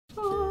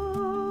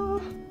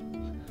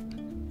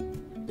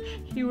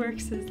He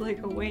works as like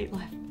a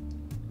weightlift.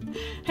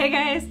 Hey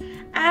guys,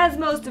 as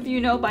most of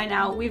you know by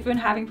now, we've been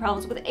having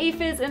problems with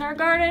aphids in our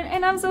garden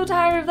and I'm so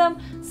tired of them.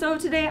 So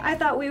today I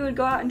thought we would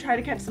go out and try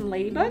to catch some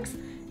ladybugs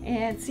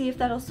and see if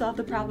that'll solve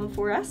the problem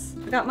for us.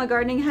 I got my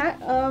gardening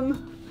hat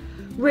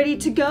ready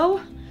to go.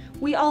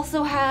 We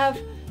also have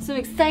some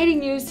exciting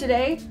news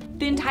today.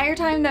 The entire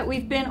time that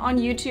we've been on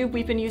YouTube,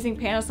 we've been using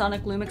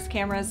Panasonic LUMIX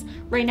cameras.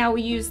 Right now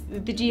we use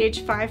the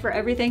GH5 for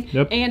everything.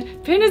 Yep.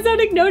 And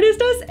Panasonic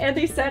noticed us and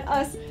they sent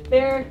us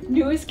their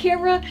newest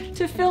camera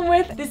to film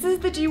with. This is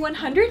the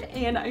G100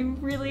 and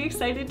I'm really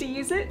excited to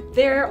use it.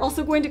 They're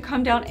also going to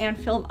come down and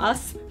film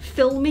us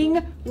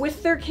filming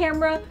with their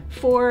camera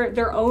for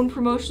their own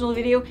promotional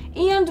video,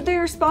 and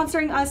they're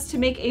sponsoring us to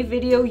make a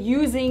video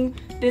using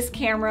this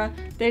camera.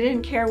 They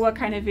didn't care what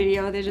kind of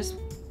video, they just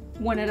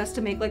wanted us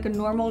to make like a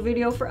normal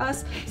video for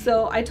us.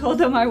 So I told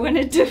them I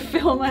wanted to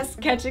film us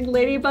catching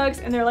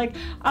ladybugs and they're like,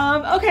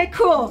 okay,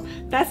 cool.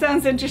 That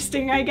sounds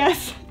interesting, I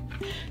guess.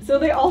 So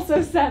they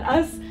also sent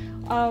us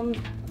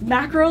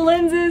macro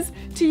lenses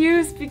to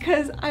use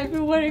because I've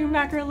been wanting a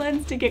macro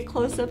lens to get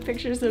close-up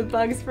pictures of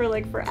bugs for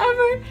like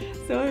forever.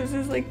 So this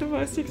is like the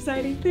most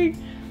exciting thing.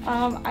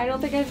 I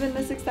don't think I've been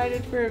this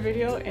excited for a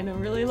video in a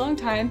really long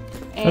time.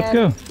 And, let's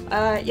go.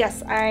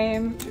 Yes,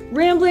 I'm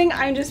rambling.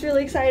 I'm just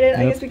really excited. Yep.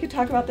 I guess we could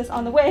talk about this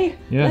on the way.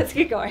 Yeah. Let's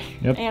get going.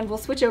 Yep. And we'll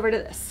switch over to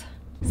this.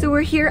 So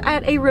we're here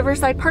at a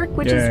riverside park,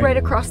 which is right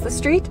across the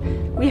street.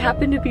 We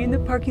happen to be in the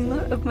parking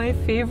lot of my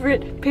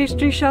favorite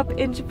pastry shop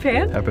in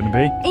Japan. Happen to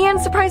be. And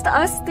surprise to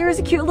us, there is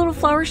a cute little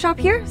flower shop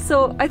here.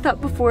 So I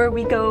thought before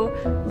we go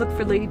look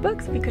for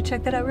ladybugs, we could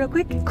check that out real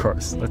quick. Of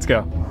course, let's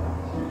go.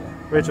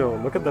 Rachel,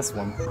 look at this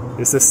one.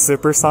 Is this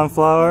super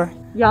sunflower?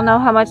 Y'all know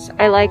how much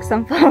I like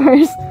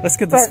sunflowers. Let's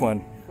get this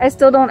one. I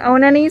still don't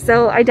own any,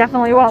 so I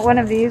definitely want one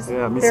of these.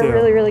 Yeah, me They're too.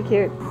 really, really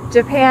cute.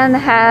 Japan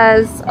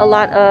has a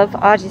lot of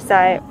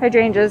ajisai.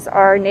 Hydrangeas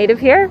are native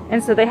here,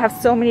 and so they have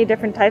so many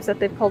different types that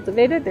they've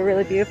cultivated. They're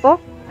really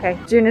beautiful. Okay,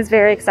 Jun is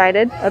very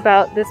excited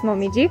about this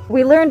momiji.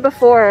 We learned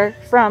before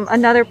from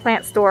another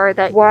plant store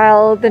that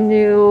while the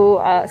new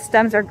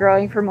stems are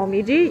growing for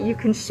momiji, you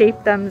can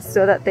shape them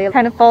so that they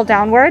kind of fall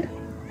downward.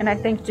 And I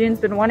think Jun's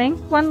been wanting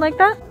one like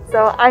that.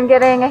 So I'm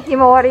getting a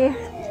himawari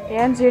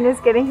and Jun is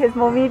getting his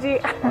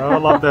momiji. I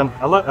love them.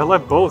 I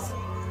like both.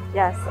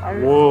 Yes,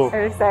 I'm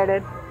very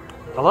excited.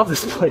 I love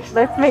this place.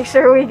 Let's make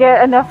sure we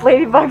get enough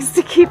ladybugs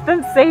to keep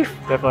them safe.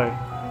 Definitely.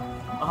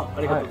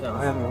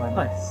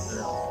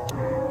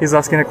 He's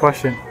asking a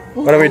question.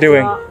 What are we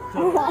doing?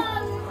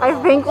 I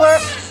think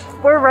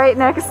we're right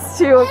next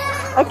to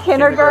a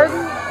kindergarten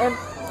and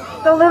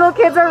the little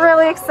kids are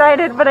really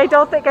excited, but I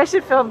don't think I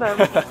should film them.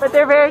 But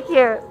they're very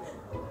cute.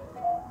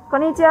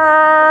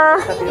 Konnichiwa!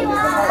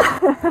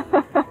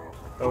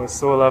 That was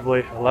so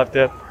lovely. I loved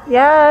it.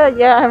 Yeah,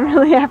 I'm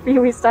really happy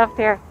we stopped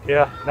here.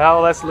 Yeah,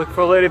 now let's look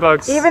for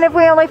ladybugs. Even if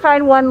we only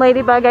find one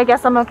ladybug, I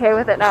guess I'm okay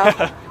with it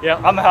now.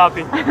 Yeah, I'm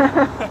happy.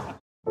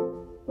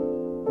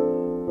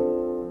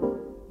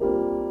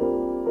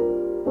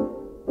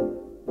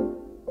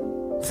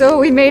 So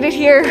we made it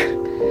here.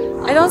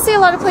 I don't see a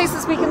lot of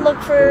places we can look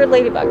for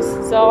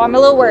ladybugs, so I'm a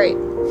little worried.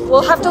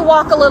 We'll have to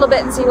walk a little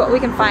bit and see what we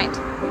can find.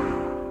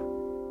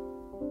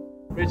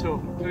 Rachel,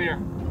 come here.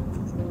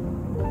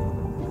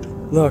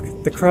 Look,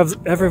 the crabs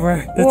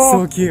everywhere. That's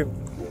so cute.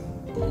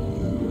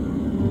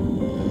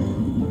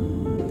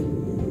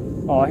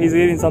 Oh, he's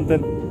eating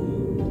something.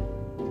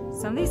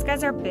 Some of these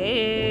guys are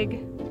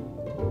big.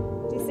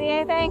 Do you see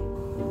anything?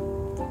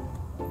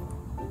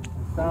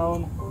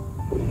 Found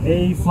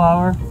a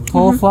flower,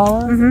 whole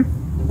flower,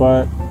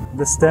 but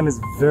the stem is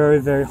very,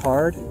 very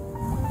hard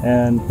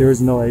and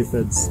there's no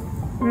aphids.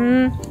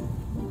 Too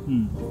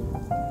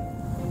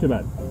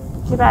bad.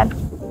 Too bad.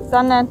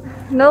 Zannen.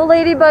 No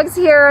ladybugs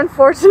here,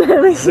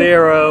 unfortunately.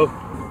 Zero.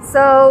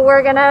 So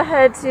we're gonna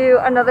head to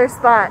another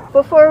spot.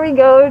 Before we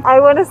go, I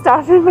want to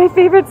stop in my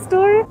favorite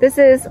store. This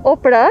is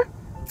Opera.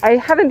 I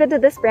haven't been to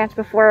this branch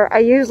before. I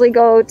usually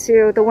go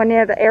to the one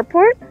near the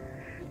airport,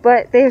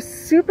 but they have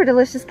super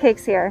delicious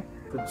cakes here.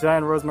 The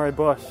giant rosemary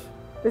bush.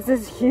 This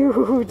is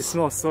huge. It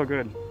smells so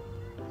good.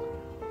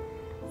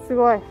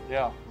 Sugoi.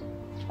 Yeah.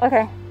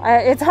 Okay,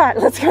 it's hot.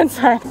 Let's go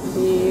inside.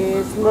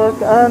 These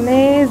look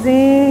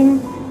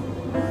amazing.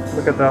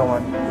 Look at that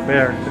one.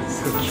 There. It's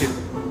so cute.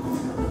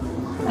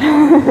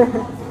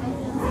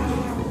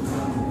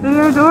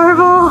 They're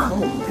adorable.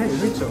 Oh, hey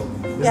Rachel.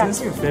 Isn't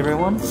this your favorite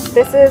one?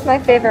 This is my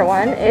favorite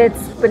one.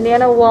 It's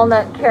banana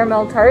walnut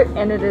caramel tart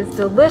and it is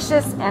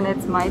delicious and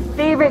it's my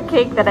favorite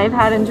cake that I've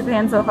had in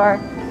Japan so far.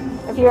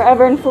 If you're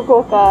ever in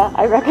Fukuoka,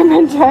 I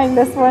recommend trying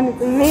this one.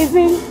 It's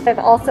amazing. I've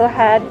also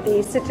had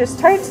the citrus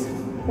tart,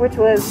 which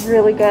was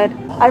really good.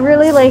 I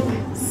really like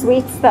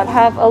sweets that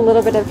have a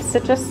little bit of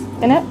citrus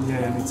in it.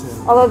 Yeah, me too.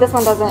 Although this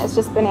one doesn't, it's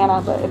just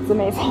banana, but it's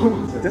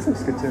amazing. This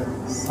looks good too.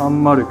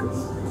 Sanmaruku.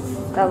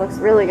 That looks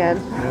really good.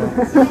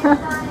 Yeah.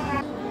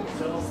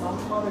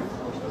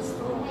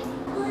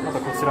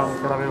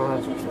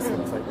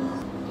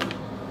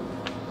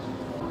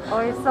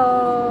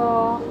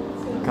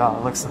 God,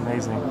 it looks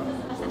amazing.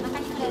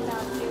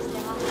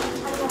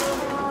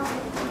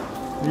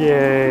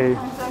 Yay!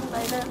 I'm so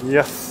excited.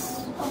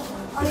 Yes!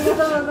 ありがとう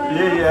ございます。い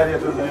えいえ、ありが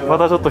とうございます。ま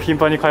たちょっと頻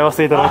繁に通わせ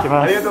ていただき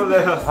ます。ありがとうご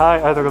ざいます。はい、あ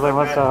りがとうござい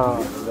ました。あ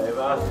りがとうござい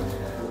ます。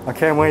I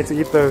can't wait to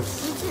eat those.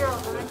 Me too.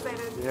 I'm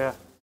excited. Yeah.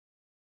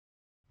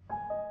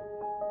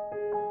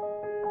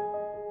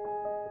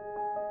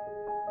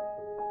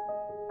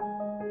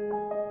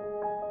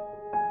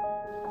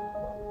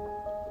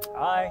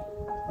 Hi.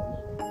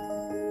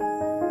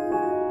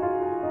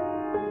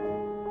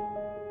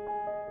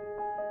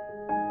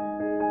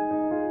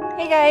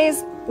 Hey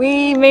guys,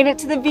 we made it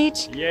to the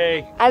beach.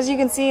 Yay. As you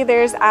can see,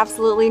 there's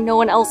absolutely no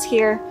one else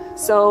here.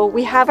 So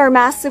we have our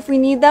masks if we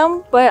need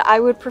them, but I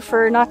would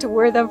prefer not to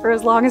wear them for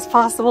as long as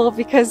possible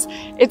because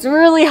it's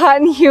really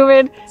hot and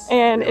humid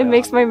and it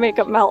makes my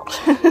makeup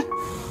melt.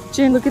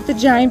 June, look at the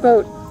giant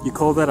boat. You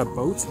call that a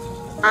boat?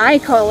 I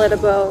call it a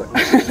boat.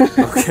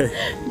 Okay.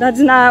 That's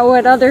not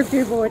what other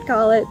people would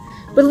call it.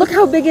 But look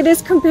how big it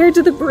is compared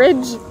to the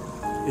bridge.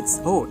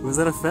 It's, oh, was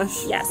that a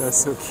fish? Yes. That's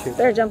so cute.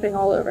 They're jumping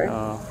all over.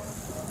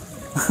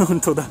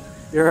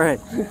 You're right.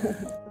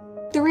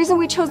 The reason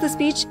we chose this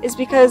beach is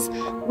because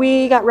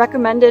we got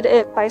recommended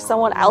it by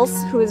someone else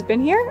who has been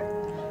here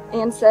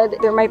and said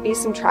there might be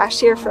some trash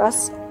here for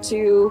us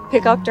to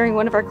pick up during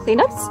one of our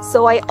cleanups.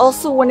 So I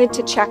also wanted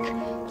to check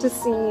to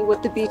see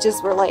what the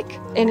beaches were like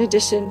in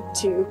addition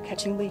to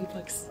catching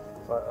ladybugs.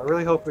 But I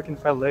really hope we can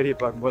find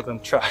ladybug more than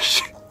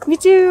trash. Me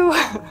too!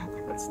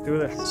 Let's do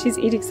this. She's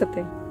eating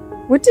something.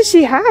 What does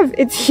she have?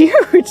 It's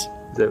huge!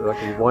 Is it like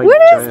a white What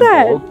giant is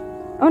that?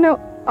 ball? Oh no.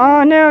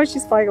 Oh no,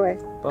 she's flying away.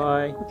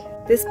 Bye.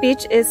 This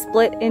beach is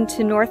split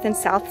into north and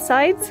south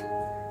sides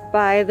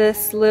by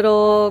this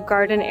little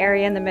garden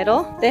area in the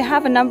middle. They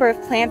have a number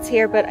of plants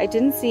here, but I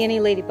didn't see any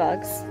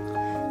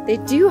ladybugs. They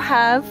do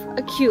have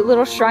a cute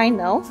little shrine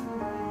though.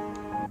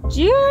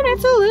 June,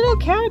 it's a little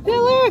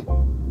caterpillar!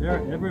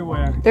 They're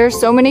everywhere. There are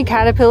so many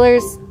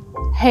caterpillars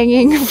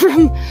hanging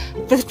from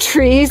the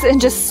trees and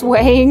just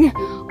swaying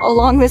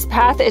along this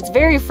path. It's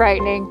very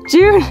frightening.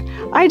 June,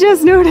 I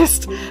just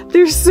noticed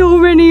there's so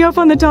many up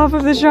on the top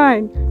of the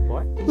shrine.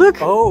 What? Look,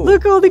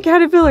 look all the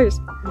caterpillars.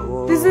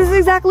 Whoa. This is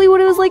exactly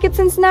what it was like at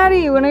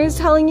Cincinnati when I was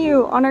telling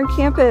you on our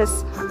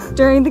campus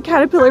during the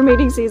caterpillar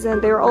mating season.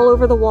 They were all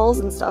over the walls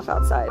and stuff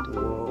outside.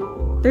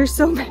 Whoa. There's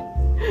so many.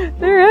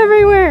 They're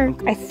everywhere.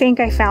 I think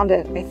I found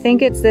it. I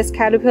think it's this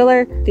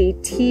caterpillar, the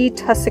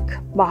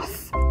tea-tussock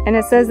moth. And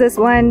it says this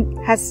one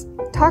has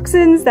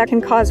toxins that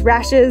can cause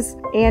rashes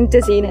and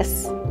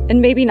dizziness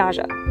and maybe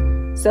nausea.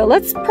 So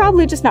let's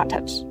probably just not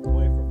touch.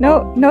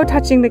 No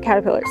touching the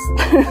caterpillars.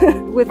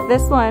 With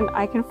this one,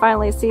 I can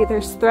finally see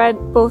there's thread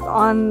both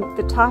on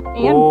the top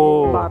and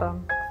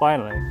bottom.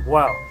 Finally.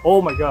 Wow.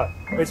 Oh my god.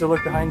 Rachel,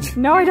 look behind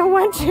you. No, I don't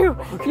want to.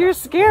 You're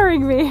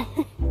scaring me.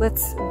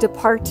 Let's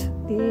depart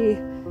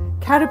the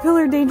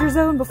caterpillar danger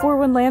zone before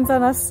one lands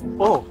on us.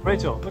 Oh,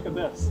 Rachel, look at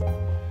this.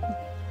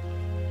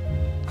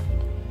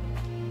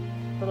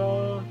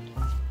 Ta-da!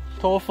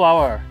 Tall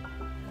flower.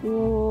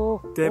 Ooh.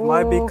 They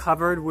might be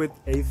covered with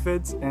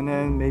aphids and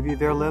then maybe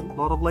there are a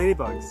lot of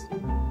ladybugs.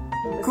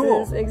 Cool.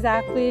 This is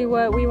exactly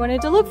what we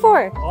wanted to look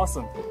for.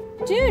 Awesome.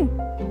 June,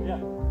 Yeah.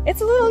 it's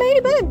a little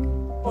ladybug.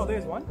 Oh,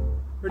 there's one.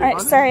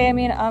 Alright, sorry, I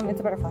mean, it's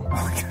a butterfly.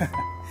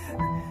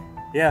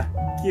 Yeah,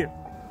 cute.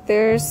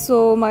 There's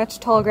so much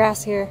tall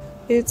grass here.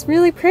 It's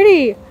really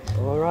pretty.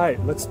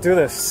 Alright, let's do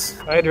this.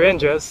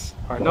 Hydrangeas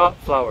are not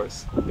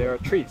flowers, they are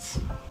trees.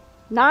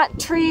 Not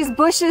trees,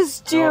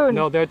 bushes, June.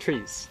 No, they're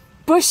trees.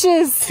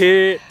 Bushes.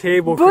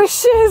 Teiboku.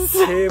 Bushes.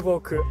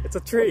 Teiboku. It's a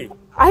tree.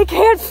 I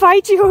can't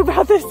fight you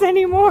about this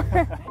anymore.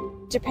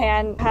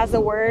 Japan has a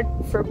word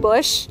for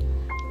bush,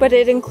 but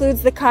it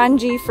includes the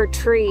kanji for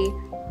tree.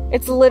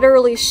 It's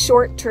literally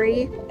short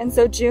tree, and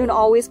so June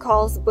always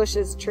calls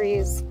bushes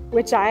trees,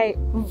 which I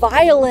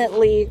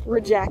violently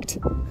reject.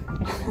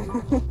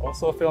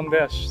 Also film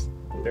this.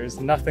 There's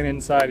nothing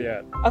inside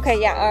yet. Okay,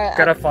 yeah.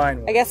 Gotta find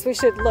one. I guess we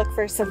should look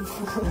for some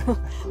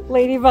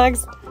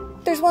ladybugs.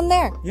 There's one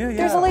there. Yeah.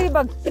 There's a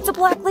ladybug. It's a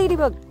black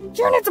ladybug.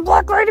 June, it's a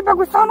black ladybug.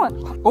 We found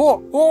one.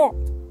 Oh!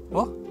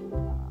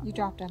 You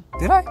dropped him.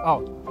 Did I?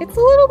 Oh. It's a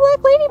little black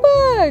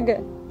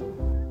ladybug.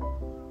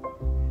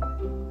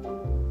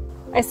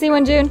 I see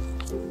one, June.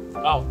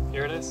 Oh,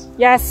 here it is.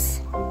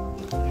 Yes.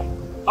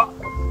 Oh.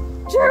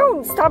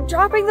 June, stop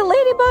dropping the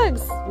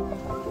ladybugs.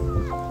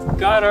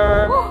 Got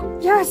her.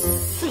 Yes.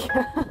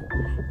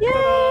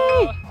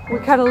 Yay. We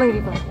caught a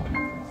ladybug.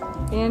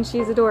 And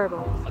she's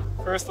adorable.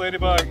 First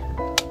ladybug.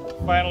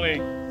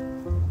 Finally.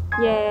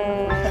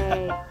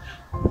 Yay.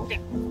 Okay,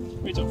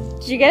 Rachel.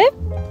 Did you get it?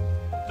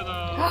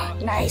 Ta-da.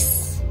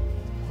 Nice.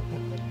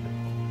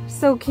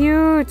 So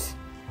cute.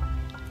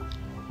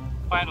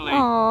 Finally.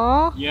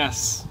 Aww.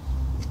 Yes.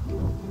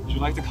 Would you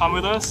like to come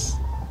with us?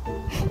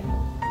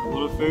 A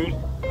little food.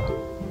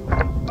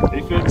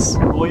 Aphids,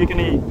 all you can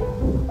eat.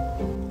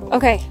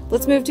 Okay,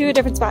 let's move to a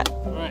different spot.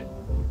 Alright,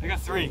 I got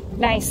 3.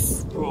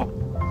 Nice. Cool.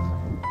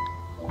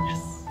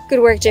 Yes. Good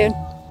work, June.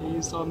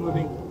 You saw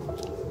moving.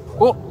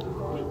 Oh!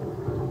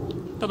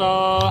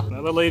 Ta-da!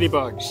 Another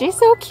ladybug. She's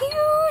so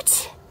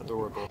cute.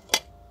 Adorable.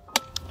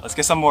 Let's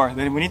get some more.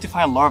 Then we need to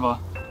find larvae.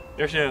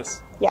 There she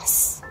is.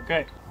 Yes.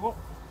 Okay. Whoa.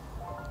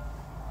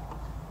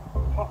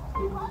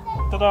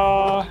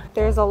 Ta-da!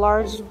 There's a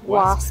large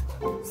wasp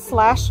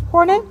slash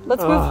hornet.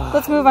 Let's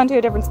move on to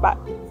a different spot.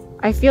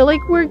 I feel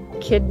like we're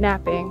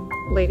kidnapping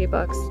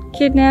ladybugs.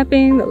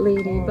 Kidnapping the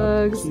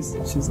ladybugs.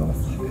 She's on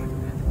fire.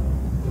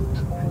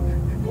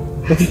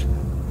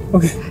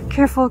 Okay.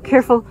 Careful,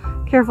 careful,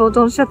 careful.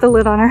 Don't shut the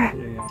lid on her.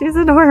 Yeah. She's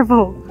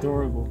adorable.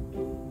 Adorable.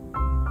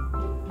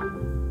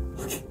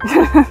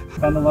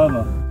 Found the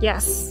lava.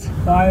 Yes.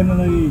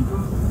 Finally.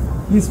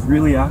 He's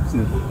really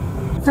active.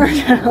 Oh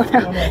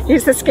no.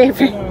 He's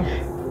escaping.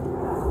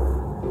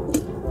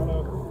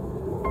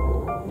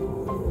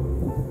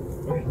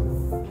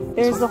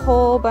 There's a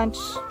whole bunch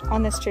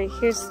on this tree.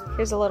 Here's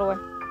a little one.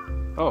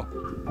 Oh.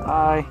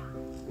 Hi.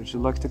 Would you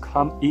like to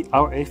come eat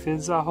our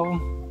aphids at home?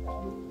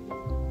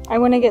 I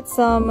want to get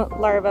some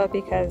larvae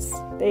because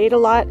they ate a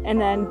lot and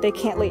then they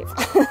can't leave.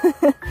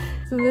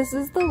 So this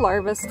is the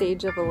larva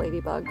stage of a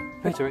ladybug.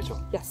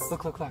 Rachel. Yes.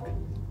 Look.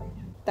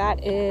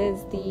 That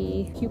is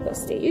the pupa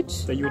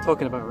stage. That you were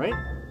talking about, right?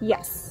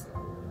 Yes.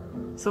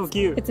 So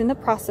cute. It's in the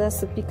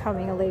process of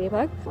becoming a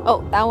ladybug.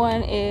 Oh, that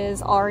one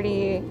is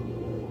already...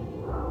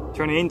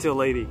 Turning into a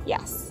lady.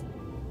 Yes.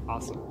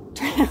 Awesome.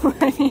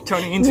 I mean,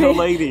 Turning into a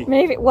lady.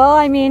 Maybe. Well,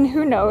 I mean,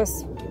 who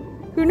knows?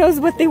 Who knows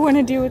what they want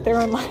to do with their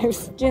own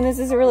lives? Jun, this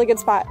is a really good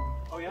spot.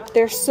 Oh yeah?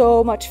 There's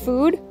so much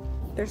food.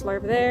 There's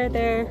larvae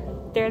there.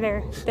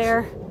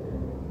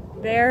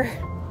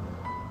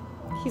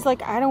 He's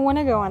like, I don't want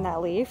to go on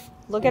that leaf.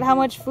 Look at how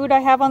much food I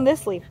have on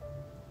this leaf.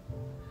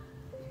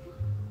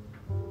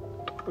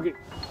 Okay.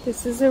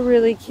 This is a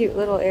really cute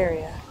little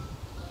area.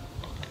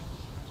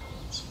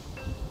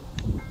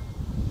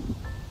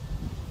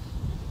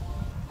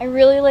 I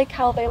really like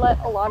how they let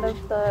a lot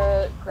of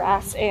the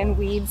grass and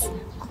weeds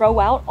grow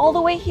out all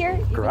the way here.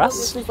 Grass?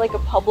 This is like a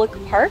public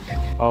park.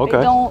 Oh, okay.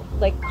 They don't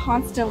like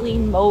constantly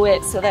mow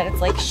it so that it's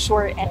like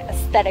short and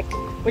aesthetic,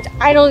 which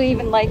I don't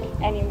even like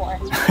anymore.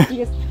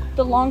 Because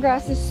the long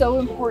grass is so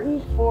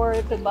important for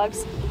the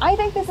bugs. I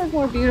think this is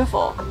more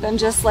beautiful than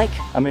just like...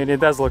 I mean, it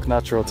does look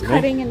natural to me.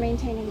 Cutting and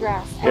maintaining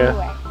grass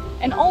anyway.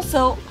 And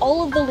also,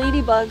 all of the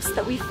ladybugs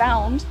that we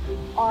found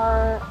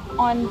are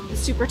on the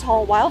super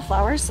tall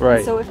wildflowers. Right.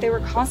 And so if they were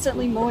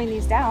constantly mowing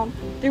these down,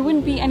 there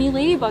wouldn't be any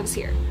ladybugs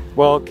here.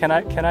 Well, can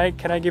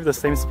I give the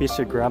same speech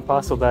to Grandpa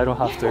so that I don't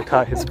have to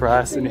cut his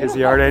grass in his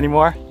yard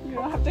anymore? You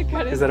don't have to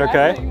cut his Is that grass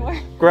okay? anymore.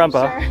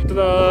 Grandpa. Sure.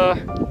 Ta-da!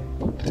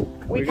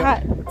 We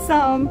got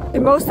some.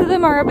 Most of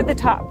them are up at the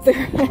top.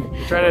 They're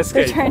trying to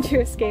escape. They're trying to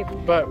escape.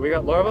 But we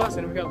got larvae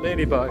and we got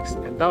ladybugs,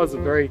 and that was a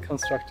very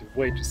constructive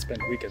way to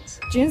spend weekends.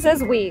 Jun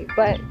says we,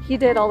 but he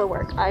did all the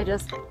work. I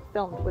just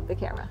filmed with the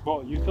camera.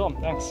 Well, you filmed,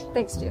 thanks.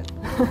 Thanks, Jun.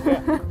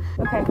 Yeah.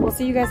 Okay, we'll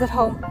see you guys at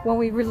home when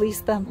we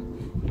release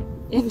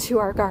them into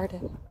our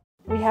garden.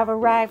 We have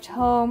arrived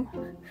home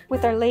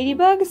with our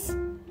ladybugs,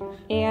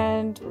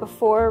 and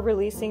before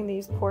releasing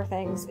these poor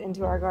things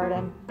into our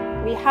garden,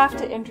 we have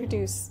to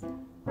introduce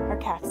our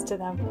cats to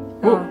them.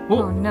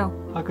 Oh no.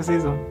 I can see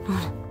them.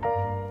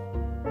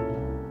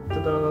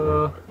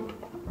 Ta-da!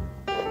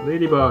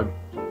 Ladybug.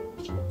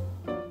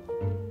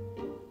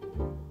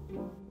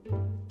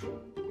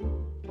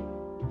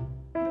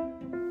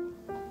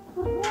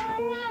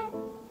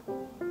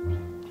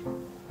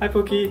 Hi,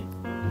 Pokey.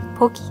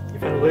 Pokey. You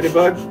found a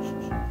ladybug?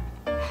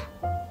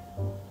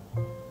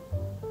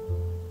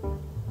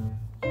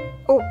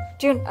 Oh,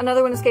 Jun,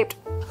 another one escaped.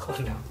 Oh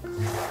no.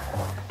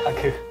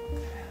 Okay.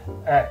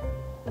 Alright.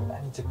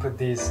 I need to put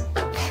these.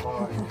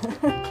 Oh.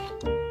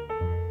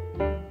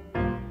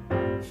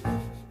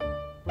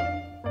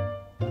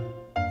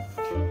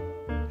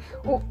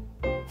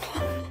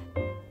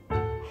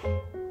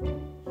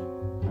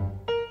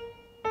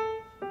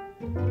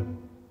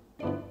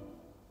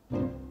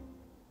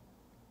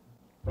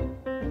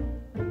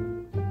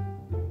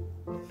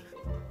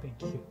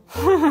 Thank you.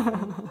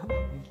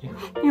 Thank you.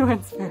 You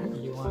want food.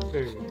 You want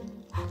food?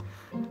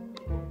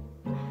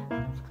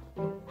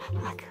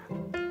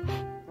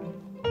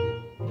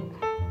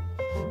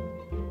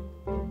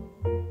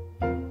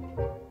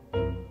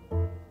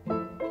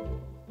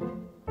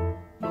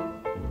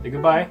 Say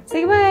goodbye.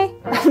 Say goodbye.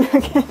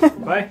 Okay.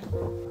 Bye.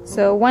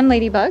 So one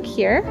ladybug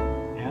here.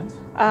 And?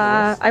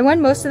 I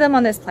won most of them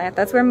on this plant.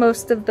 That's where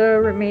most of the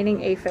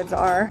remaining aphids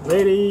are.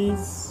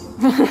 Ladies.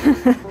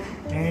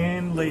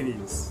 And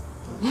ladies.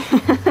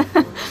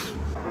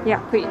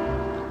 Yeah, wait.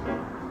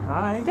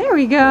 Hi. There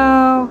we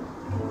go.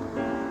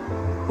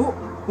 Oh,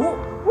 oh.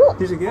 Woo.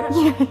 Did you get it?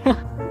 Yeah.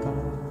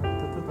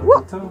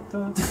 Woo.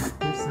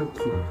 You're so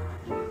cute.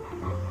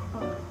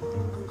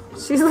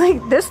 She's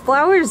like, this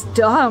flower's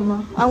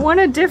dumb. I want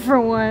a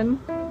different one.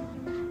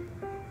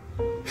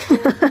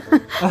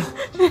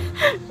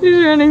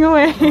 She's running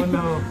away. Oh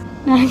no.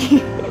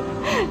 Nagi.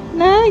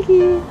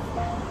 Nagi.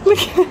 Look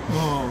at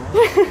Oh.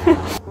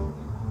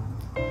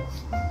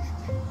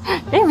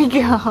 There we go.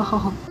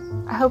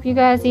 I hope you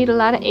guys eat a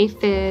lot of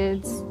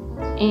aphids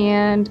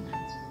and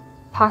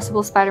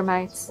possible spider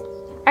mites.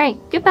 Alright,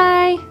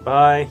 goodbye.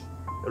 Bye.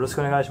 よろし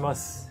くお願いしま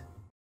す。